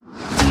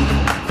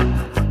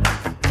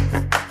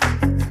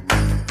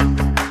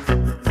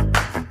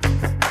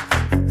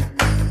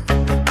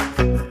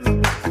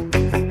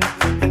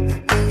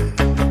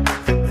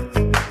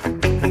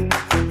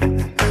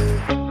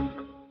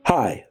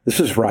This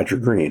is Roger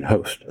Green,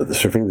 host of the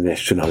Surfing the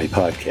NASH Tsunami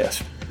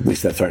podcast. At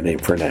least that's our name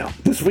for now.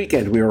 This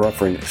weekend, we are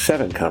offering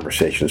 7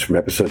 conversations from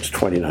episodes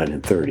 29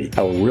 and 30,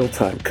 our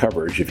real-time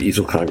coverage of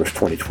EASL Congress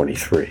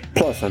 2023.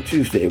 Plus, on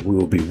Tuesday, we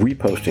will be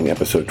reposting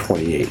episode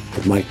 28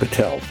 with Mike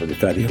Patel from the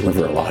Fatty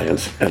Liver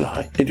Alliance and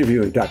I,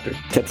 interviewing Dr.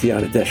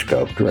 Tetiana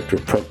Deshko, Director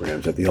of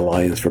Programs at the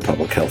Alliance for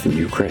Public Health in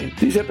Ukraine.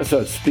 These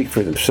episodes speak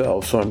for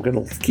themselves, so I'm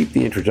going to keep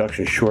the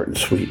introduction short and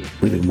sweet,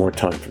 leaving more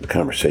time for the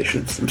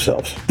conversations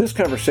themselves. This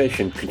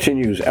conversation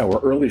continues our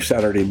early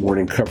Saturday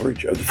morning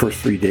coverage of the first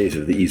 3 days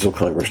of the EASL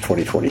Congress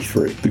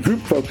 2023. The group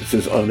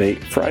focuses on a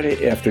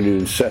Friday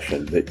afternoon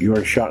session that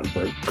Jörn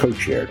Schattenberg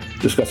co-chaired,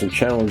 discussing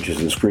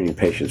challenges in screening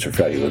patients for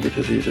fatty liver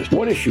diseases.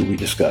 One issue we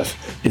discuss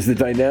is the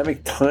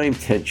dynamic time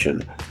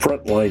tension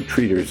frontline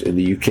treaters in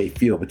the UK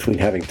feel between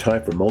having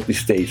time for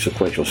multi-stage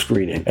sequential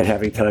screening and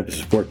having time to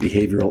support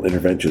behavioral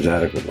interventions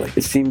adequately.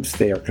 It seems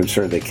they are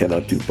concerned they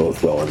cannot do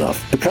both well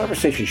enough. The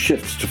conversation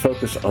shifts to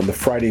focus on the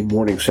Friday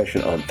morning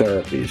session on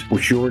therapies,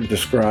 which Jörn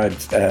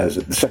describes as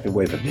the second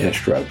wave of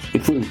NASH drugs,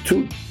 including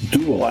 2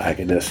 dual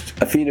agonists,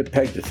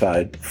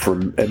 afenopegdetide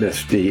from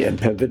MSD and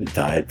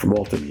pemvidutide from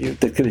Altimmune,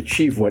 that can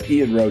achieve what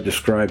Ian Rowe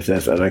describes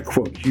as, and I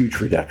quote,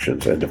 huge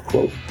reductions, end of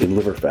quote, in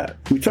liver fat.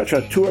 We touch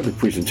on 2 other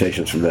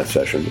presentations from that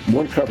session,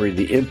 one covering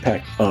the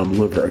impact on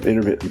liver of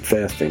intermittent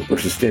fasting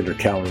versus standard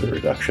calorie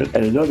reduction,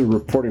 and another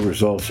reporting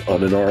results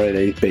on an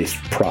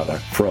RNA-based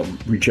product from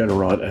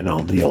Regeneron and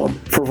Alnylam.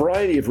 For a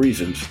variety of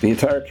reasons, the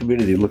entire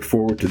community looked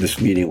forward to this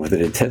meeting with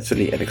an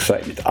intensity and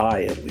excitement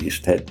I, at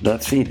least, had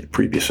not seen at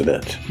previous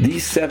events.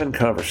 These 7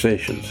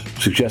 conversations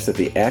suggest that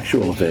the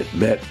actual event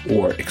met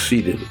or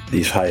exceeded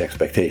these high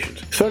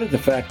expectations. So did the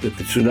fact that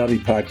the Tsunami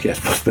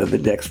podcast will spend the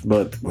next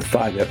month with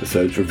 5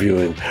 episodes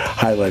reviewing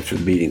highlights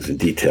from meetings in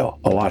detail.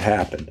 A lot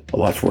happened, a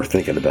lot's worth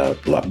thinking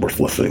about, a lot worth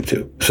listening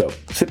to. So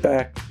sit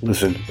back,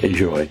 listen,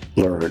 enjoy,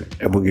 learn,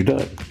 and when you're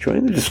done,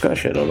 join the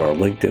discussion on our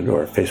LinkedIn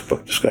or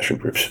Facebook discussion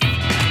groups.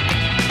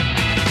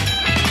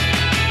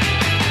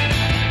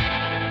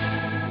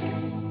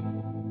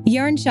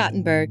 Jörn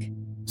Schattenberg.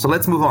 So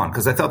let's move on,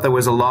 because I thought there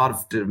was a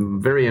lot of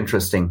very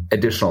interesting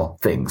additional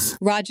things.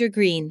 Roger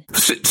Green.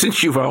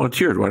 Since you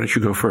volunteered, why don't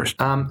you go first?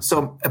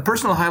 So a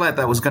personal highlight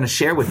that I was going to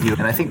share with you,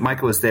 and I think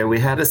Michael was there, we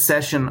had a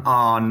session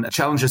on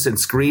challenges in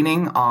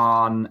screening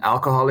on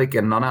alcoholic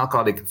and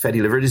non-alcoholic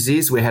fatty liver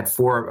disease. We had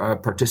 4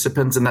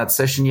 participants in that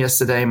session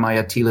yesterday.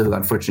 Maya Thiele, who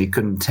unfortunately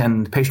couldn't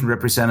attend, patient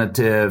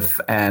representative,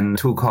 and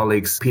 2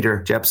 colleagues,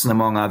 Peter Jepson,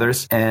 among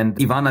others. And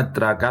Ivana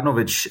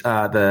Draganovic,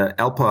 the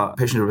ELPA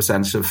patient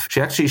representative,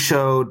 she actually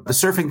showed the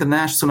surfing the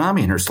NASH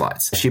tsunami in her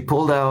slides. She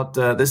pulled out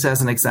this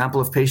as an example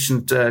of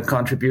patient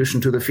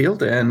contribution to the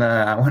field, and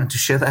I wanted to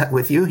share that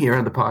with you here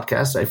on the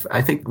podcast.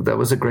 I think that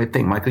was a great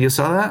thing. Michael, you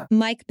saw that?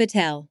 Mike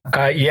Patel.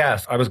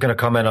 Yes, I was going to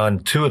comment on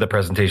 2 of the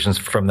presentations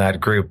from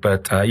that group,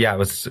 but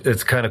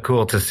it's kind of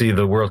cool to see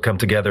the world come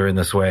together in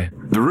this way.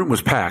 The room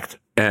was packed.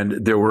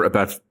 And there were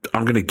about,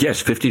 I'm going to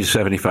guess, 50 to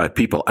 75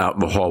 people out in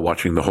the hall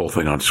watching the whole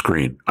thing on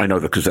screen. I know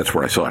that because that's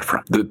where I saw it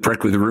from.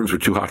 Frankly, the rooms were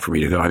too hot for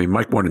me to go. I mean,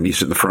 Mike wanted me to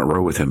sit in the front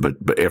row with him, but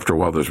after a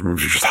while, those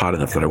rooms were just hot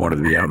enough that I wanted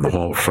to be out in the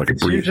hall so I could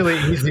breathe. It's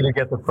usually easy to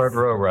get the front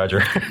row,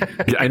 Roger.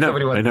 Yeah, I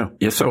know.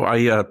 Yeah, so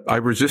I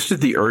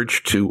resisted the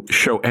urge to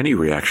show any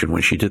reaction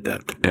when she did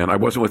that. And I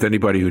wasn't with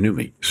anybody who knew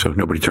me, so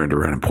nobody turned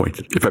around and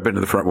pointed. If I'd been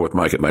in the front row with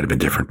Mike, it might have been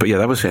different. But yeah,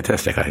 that was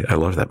fantastic. I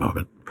love that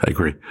moment. I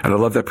agree. And I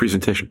love that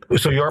presentation.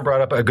 So Jörn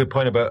brought up a good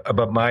point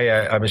about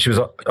Maya. I mean, she was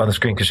on the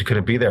screen because she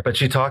couldn't be there, but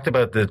she talked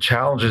about the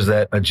challenges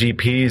that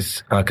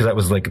GPs, because that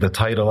was like the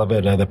title of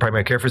it, the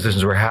primary care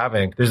physicians were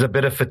having. There's a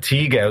bit of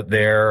fatigue out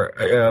there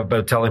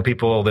about telling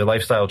people their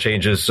lifestyle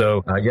changes.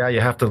 So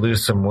you have to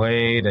lose some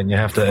weight and you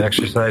have to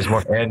exercise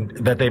more, and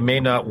that they may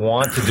not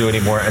want to do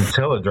anymore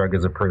until a drug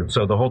is approved.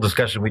 So the whole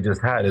discussion we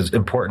just had is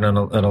important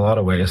in a lot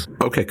of ways.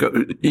 Okay,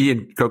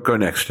 Ian, go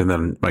next, and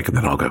then Mike, and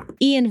then I'll go.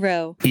 Ian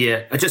Rowe.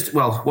 Yeah,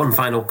 one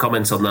final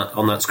comment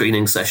on that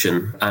screening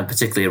session, and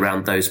particularly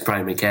around those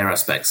primary care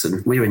aspects.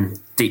 And we're in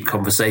deep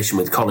conversation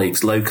with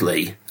colleagues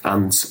locally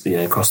and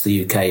across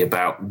the UK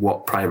about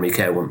what primary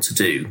care want to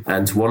do.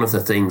 And one of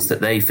the things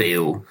that they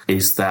feel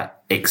is that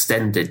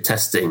extended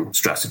testing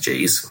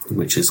strategies,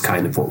 which is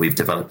kind of what we've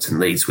developed in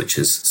Leeds, which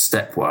is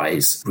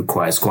stepwise,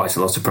 requires quite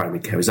a lot of primary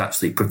care, is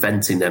actually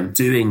preventing them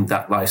doing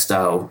that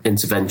lifestyle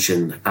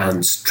intervention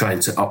and trying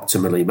to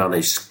optimally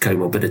manage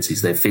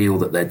comorbidities. They feel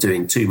that they're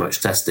doing too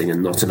much testing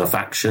and not enough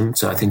action.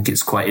 So I think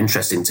it's quite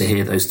interesting to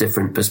hear those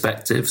different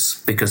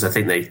perspectives, because I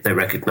think they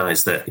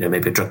recognise that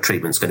maybe a drug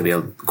treatment is going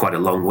to be quite a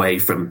long way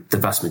from the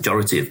vast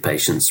majority of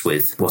patients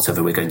with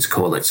whatever we're going to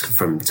call it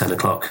from 10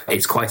 o'clock.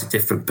 It's quite a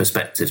different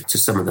perspective to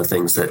some of the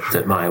things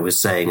that Maya was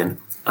saying, and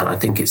I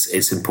think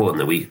it's important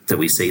that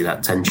we see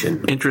that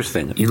tension.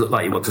 Interesting. You look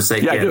like you want to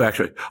say. Yeah, I do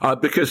actually,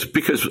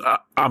 because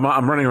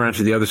I'm running around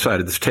to the other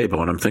side of this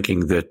table, and I'm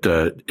thinking that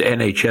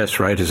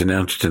NHS has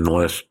announced in the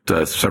last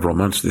several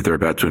months that they're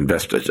about to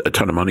invest a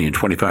ton of money in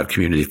 25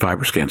 community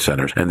fiber scan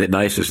centers, and that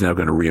NICE is now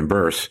going to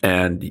reimburse.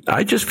 And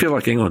I just feel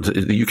like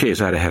the UK is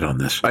guys out ahead on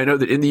this? I know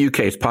that in the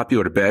UK, it's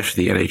popular to bash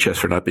the NHS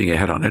for not being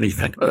ahead on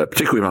anything,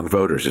 particularly among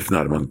voters, if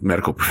not among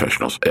medical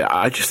professionals.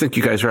 I just think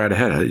you guys are out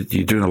ahead.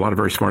 You're doing a lot of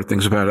very smart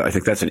things about it. I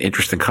think that's an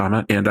interesting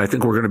comment, and I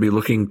think we're going to be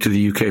looking to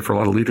the UK for a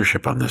lot of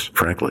leadership on this,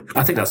 frankly.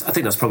 I think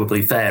that's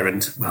probably fair,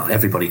 and well,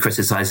 everybody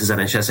criticises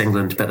NHS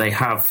England, but they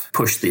have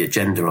pushed the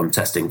agenda on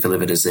testing for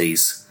liver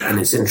disease, and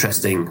it's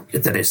interesting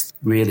that it's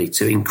really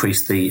to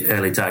increase the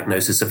early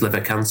diagnosis of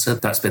liver cancer.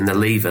 That's been the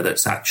lever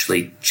that's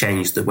actually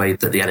changed the way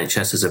that the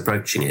NHS is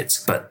approaching it,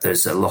 but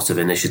there's a lot of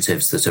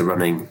initiatives that are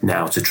running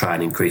now to try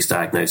and increase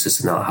diagnosis,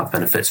 and that'll have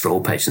benefits for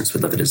all patients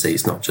with liver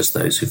disease, not just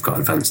those who've got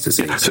advanced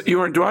disease. So,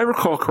 Jorn, do I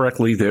recall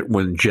correctly that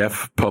when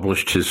Jeff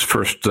published his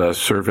first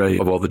survey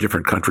of all the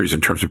different countries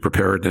in terms of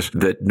preparedness,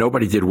 that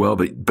nobody did well,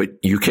 but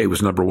UK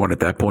was number one at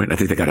that point? I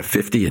think they got a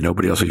 50 and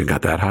nobody else even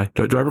got that high.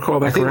 Do I recall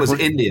that correctly?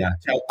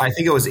 I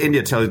think it was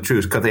India, to tell you the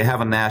truth, because they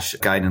have a NASH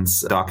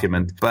guidance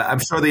document, but I'm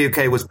sure the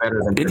UK was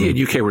better than India and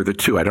UK were the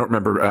two. I don't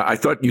remember. I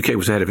thought UK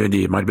was ahead of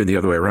India. It might have been the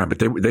other way around, but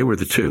they were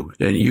the two.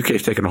 And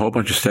UK's taken a whole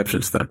bunch of steps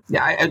since then.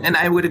 Yeah, and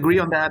I would agree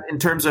on that in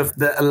terms of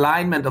the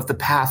alignment of the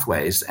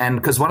pathways. And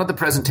because one of the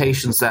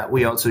presentations that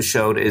we also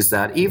showed is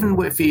that even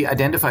if we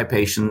identify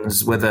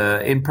patients with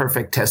an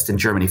imperfect test in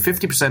Germany,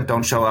 50%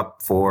 don't show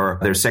up for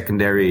their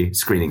secondary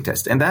screening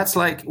test. And that's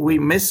like we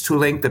miss to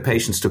link the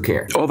patients to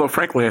care. Although,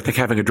 frankly, I think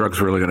having a drug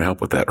is really going to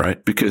help with that,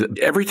 right? Because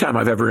every time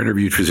I've ever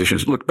interviewed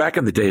physicians, look, back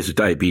in the days of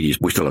diabetes,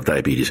 we still have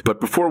diabetes, but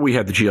before we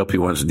had the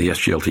GLP-1s and the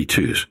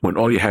SGLT2s, when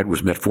all you had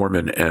was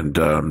metformin and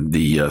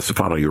the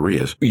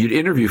sulfonylureas, you'd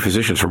interview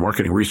physicians for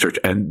marketing research,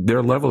 and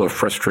their level of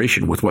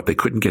frustration with what they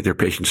couldn't get their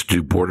patients to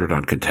do bordered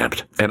on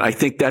contempt. And I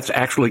think that's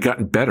actually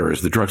gotten better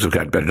as the drugs have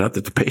gotten better. Not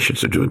that the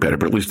patients are doing better,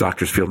 but at least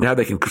doctors feel now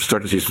they can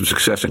start to see some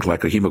success in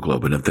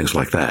glycohemoglobin and things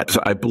like that.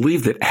 So I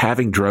believe that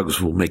having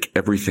drugs will make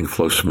everything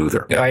flow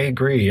smoother. I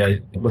agree.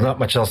 Well, not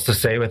much else to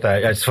say with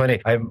that. It's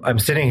funny. I'm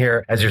sitting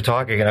here as you're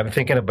talking, and I'm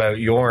thinking about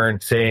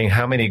Jorn saying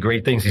how many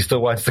great things he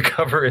still wants to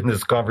cover in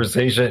this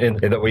conversation,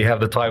 and that we have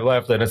the time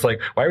left. And it's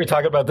like, why are we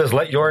talking about this?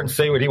 Let Jorn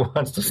say what he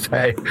wants to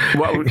say.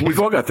 Well, we've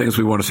all got things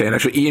we want to say. And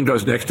actually, Ian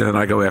goes next, and then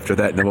I go after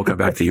that, and then we'll come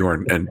back to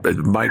Jorn. And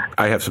Mike,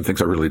 I have some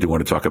things I really do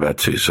want to talk about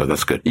too, so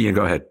that's good. Ian,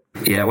 go ahead.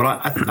 Yeah, well,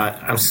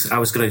 I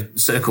was going to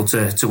circle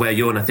to where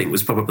Jorn, I think,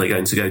 was probably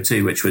going to go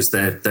to, which was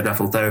the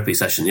NAFL therapy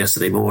session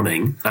yesterday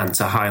morning, and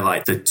to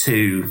highlight the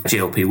two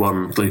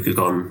GLP-1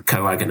 glucagon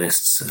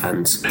co-agonists,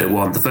 and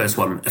the first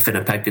one,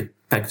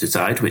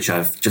 efinopegdetide, which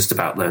I've just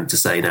about learned to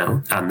say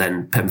now, and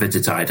then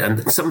pemvidutide.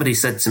 And somebody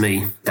said to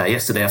me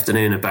yesterday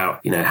afternoon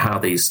about, how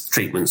these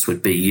treatments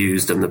would be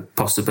used and the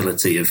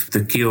possibility of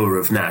the cure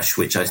of NASH,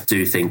 which I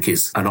do think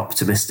is an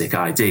optimistic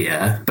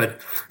idea, but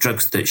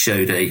drugs that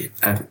showed a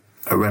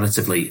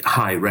relatively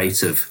high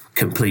rate of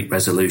complete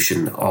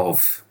resolution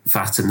of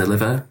fat in the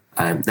liver.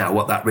 Now,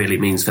 what that really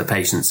means for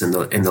patients in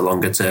the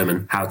longer term,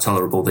 and how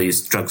tolerable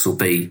these drugs will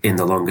be in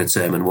the longer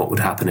term, and what would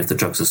happen if the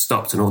drugs are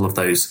stopped, and all of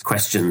those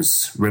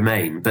questions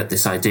remain. But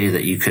this idea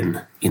that you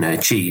can,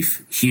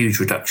 achieve huge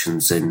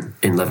reductions in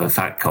liver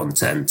fat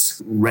content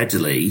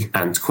readily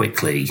and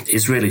quickly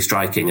is really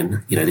striking.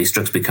 And, these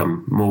drugs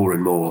become more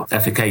and more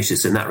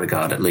efficacious in that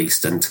regard, at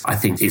least. And I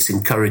think it's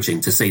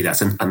encouraging to see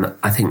that. And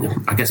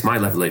I guess my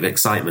level of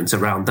excitement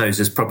around those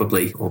is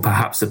probably, or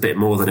perhaps a bit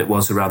more than it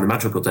was around the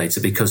Madrigal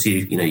data, because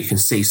you can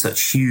see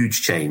such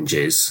huge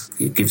changes.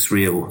 It gives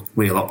real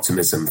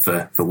optimism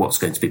for what's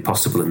going to be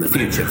possible in the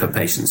future for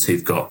patients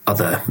who've got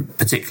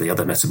particularly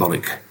other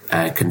metabolic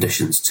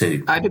conditions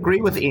too. I'd agree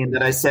with Ian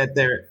that I said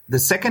the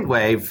second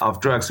wave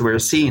of drugs we're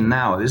seeing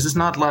now, this is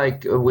not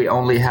like we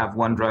only have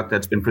one drug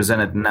that's been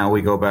presented and now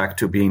we go back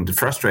to being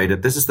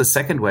frustrated. This is the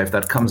second wave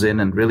that comes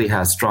in and really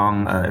has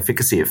strong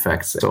efficacy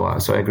effects. So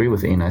I agree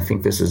with Ian. I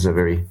think this is a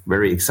very,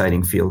 very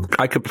exciting field.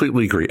 I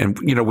completely agree. And,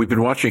 we've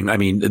been watching,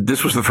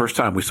 this was the first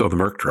time we saw the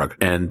Merck drug.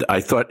 And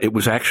I thought it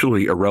was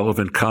actually a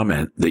relevant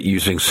comment that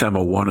using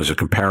SEMA-1 as a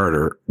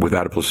comparator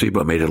without a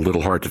placebo made it a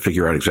little hard to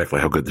figure out exactly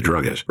how good the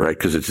drug is, right?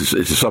 Because it's a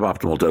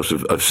suboptimal dose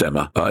of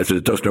SEMA. It's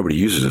a dose nobody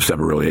uses of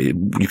SEMA, really.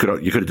 You could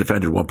have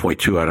defended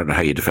 1.2. I don't know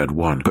how you defend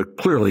 1. But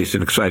clearly it's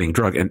an exciting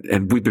drug.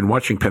 And we've been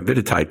watching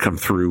pemvidutide come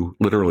through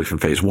literally from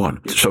phase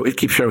 1. So it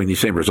keeps showing these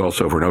same results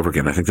over and over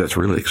again. I think that's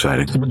really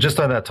exciting. Just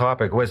on that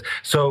topic,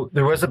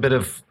 there was a bit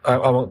of,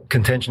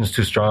 contention's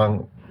too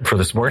strong for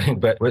this morning,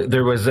 but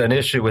there was an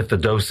issue with the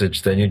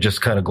dosage. Then you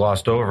just kind of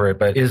glossed over it.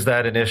 But is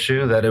that an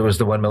issue that it was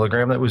the 1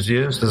 milligram that was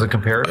used as a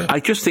comparator? I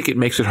just think it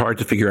makes it hard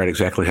to figure out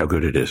exactly how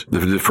good it is.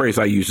 The phrase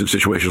I use in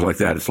situations like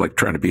that, it's like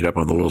trying to beat up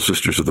on the little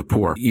sisters of the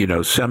poor.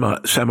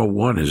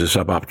 SEMA-1 is a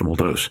suboptimal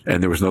dose,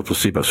 and there was no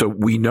placebo. So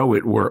we know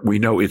we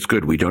know it's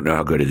good. We don't know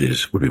how good it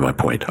is, would be my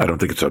point. I don't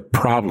think it's a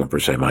problem per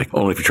se, Mike,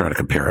 only if you're trying to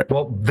compare it.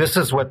 Well, this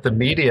is what the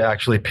media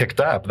actually picked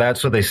up.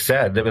 That's what they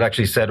said. They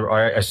actually said,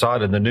 I saw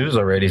it in the news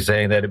already,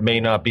 saying that it may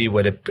not not be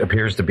what it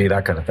appears to be,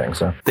 that kind of thing.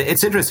 So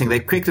it's interesting. They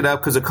picked it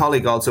up because a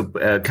colleague also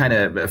kind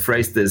of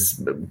phrased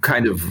this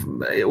kind of,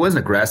 it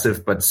wasn't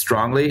aggressive, but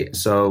strongly.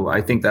 So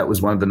I think that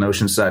was one of the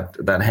notions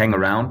that hang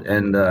around.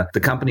 And the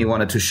company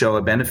wanted to show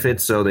a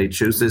benefit, so they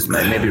choose this.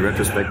 Maybe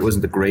retrospect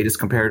wasn't the greatest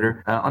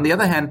comparator. On the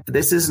other hand,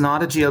 this is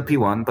not a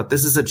GLP-1, but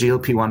this is a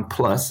GLP-1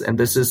 plus. And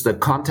this is the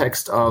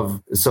context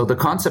of, so the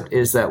concept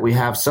is that we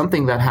have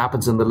something that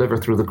happens in the liver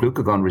through the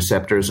glucagon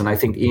receptors. And I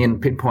think Ian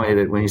pinpointed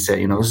it when he said,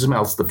 this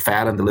melts the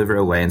fat in the liver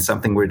away, and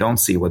something we don't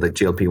see with the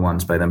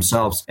GLP-1s by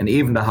themselves. And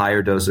even the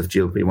higher dose of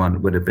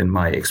GLP-1 would have been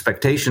my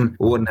expectation,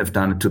 wouldn't have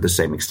done it to the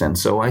same extent.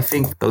 So I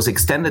think those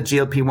extended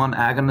GLP-1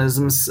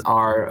 agonisms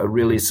are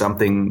really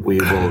something we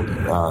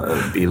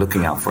will be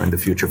looking out for in the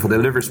future for the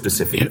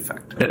liver-specific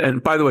effect.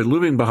 And by the way,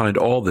 looming behind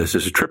all this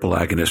is a triple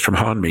agonist from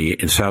Hanmi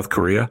in South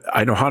Korea.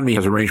 I know Hanmi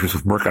has arrangements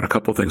with Merck on a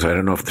couple of things. I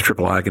don't know if the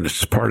triple agonist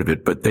is part of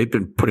it, but they've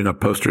been putting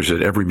up posters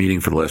at every meeting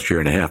for the last year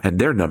and a half, and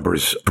their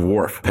numbers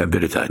dwarf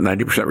pemvidutide.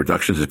 90%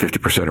 reductions in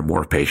 50% or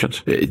more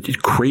patients. It's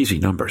crazy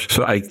numbers.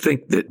 So I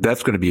think that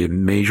that's going to be a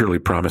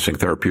majorly promising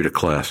therapeutic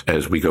class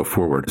as we go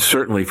forward,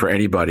 certainly for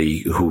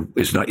anybody who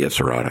is not yet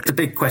cirrhotic. The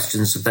big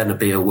questions then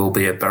will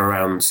be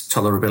around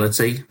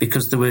tolerability,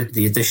 because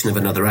the addition of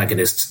another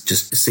agonist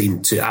just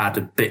seemed to add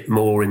a bit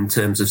more in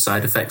terms of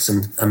side effects,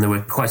 and there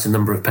were quite a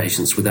number of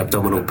patients with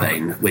abdominal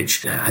pain,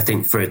 which I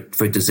think for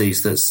a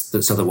disease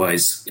that's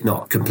otherwise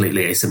not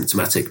completely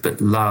asymptomatic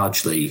but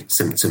largely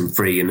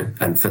symptom-free,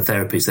 and for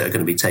therapies that are going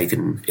to be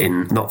taken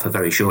in not for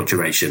very short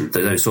duration,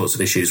 those sorts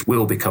of issues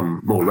will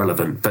become more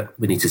relevant, but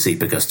we need to see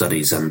bigger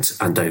studies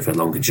and over a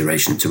longer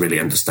duration to really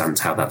understand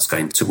how that's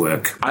going to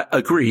work. I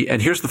agree,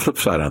 and here's the flip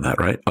side on that,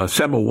 right?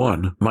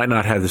 SEMA-1 might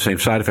not have the same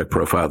side effect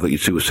profile that you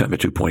see with SEMA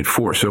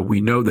 2.4, so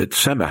we know that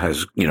SEMA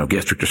has,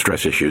 gastric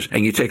distress issues,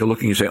 and you take a look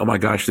and you say, oh my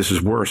gosh, this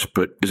is worse,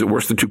 but is it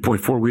worse than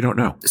 2.4? We don't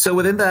know. So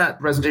within that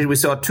presentation, we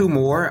saw two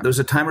more. There's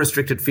a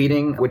time-restricted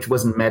feeding, which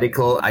wasn't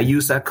medical. I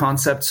use that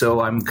concept,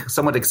 so I'm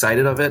somewhat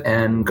excited of it.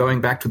 And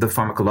going back to the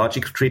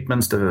pharmacological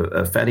treatments,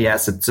 the fatty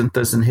acid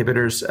synthase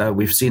inhibitors,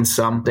 we've seen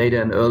some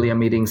data in earlier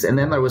meetings. And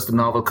then there was the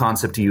novel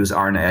concept to use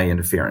RNA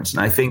interference.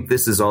 And I think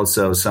this is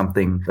also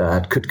something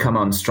that could come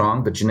on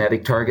strong. The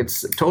genetic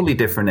targets, totally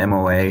different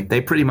MOA.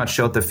 They pretty much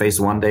showed the phase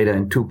 1 data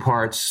in 2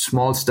 parts,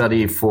 small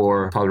study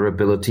for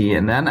tolerability,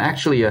 and then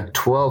actually a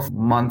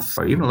 12-month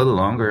or even a little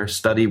longer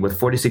study with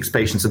 46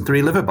 patients and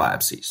 3 liver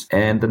biopsies.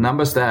 And the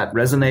numbers that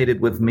resonated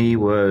with me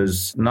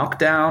was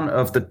knockdown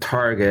of the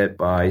target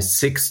by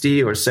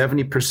 60 or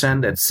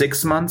 70% at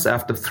 6 months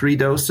after 3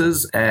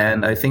 doses.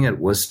 And I think it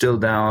was still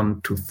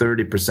down to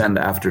 30%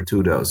 after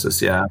 2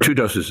 doses. Yeah. 2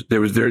 doses.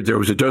 There was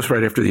a dose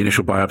right after the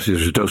initial biopsy. There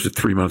was a dose at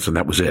 3 months, and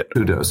that was it.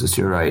 2 doses.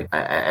 You're right.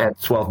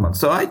 At 12 months.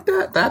 So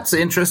that's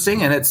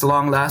interesting, and it's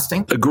long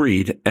lasting.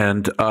 Agreed.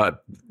 And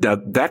now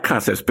that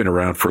concept's been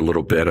around for a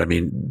little bit. I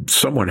mean,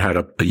 someone had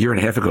a year and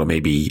a half ago,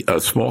 maybe a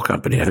small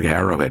company, I think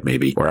Arrowhead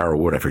maybe, or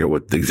Arrowwood, I forget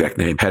what the exact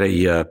name, had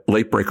a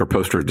late breaker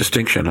poster of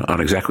distinction on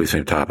exactly the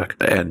same topic.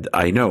 And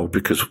I know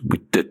because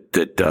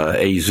that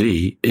AZ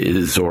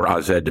is, or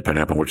AZ,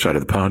 depending upon which side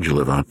of the pond you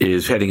live on,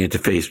 is heading into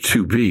phase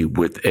 2B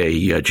with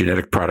a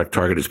genetic product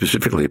targeted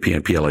specifically at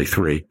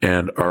PNPLA3,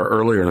 and are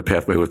earlier in the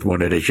pathway with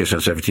one at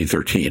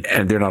HSN1713.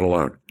 And they're not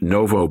alone.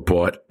 Novo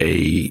bought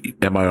a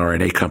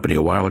miRNA company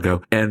a while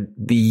ago, and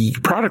the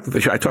product that they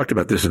showed, I talked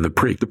about this in the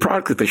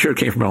product that they showed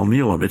came from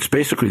Alnylam. It's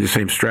basically the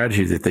same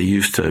strategy that they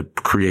used to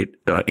create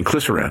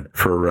inclisiran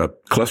for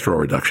cholesterol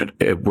reduction,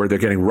 where they're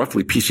getting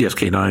roughly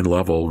PCSK9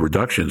 level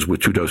reductions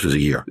with 2 doses a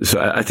year. So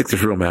I think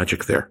there's real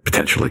magic there,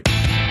 potentially.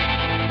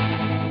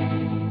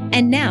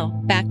 And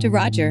now, back to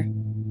Roger.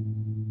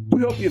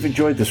 We hope you've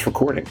enjoyed this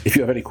recording. If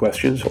you have any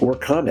questions or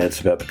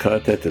comments about the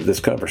content of this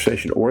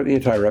conversation or the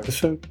entire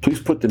episode, please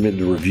put them in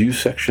the review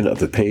section of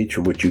the page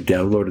from which you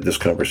downloaded this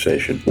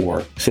conversation,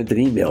 or send an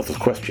email to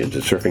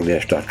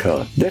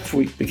questions@surfingnash.com. Next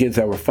week begins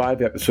our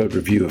 5-episode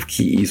review of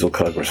key EASL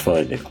Congress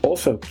findings.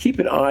 Also, keep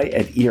an eye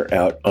and ear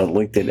out on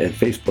LinkedIn and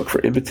Facebook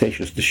for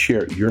invitations to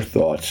share your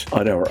thoughts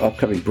on our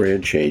upcoming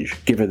brand change,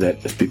 given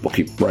that, as people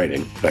keep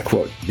writing, I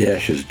quote,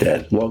 "NASH is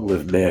dead. Long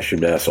live NASH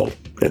and NASL,"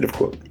 end of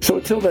quote. So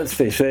until then,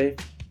 stay safe.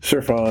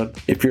 Surf on.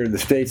 If you're in the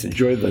States,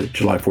 enjoy the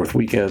July 4th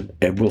weekend,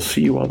 and we'll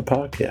see you on the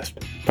podcast.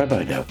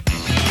 Bye-bye now.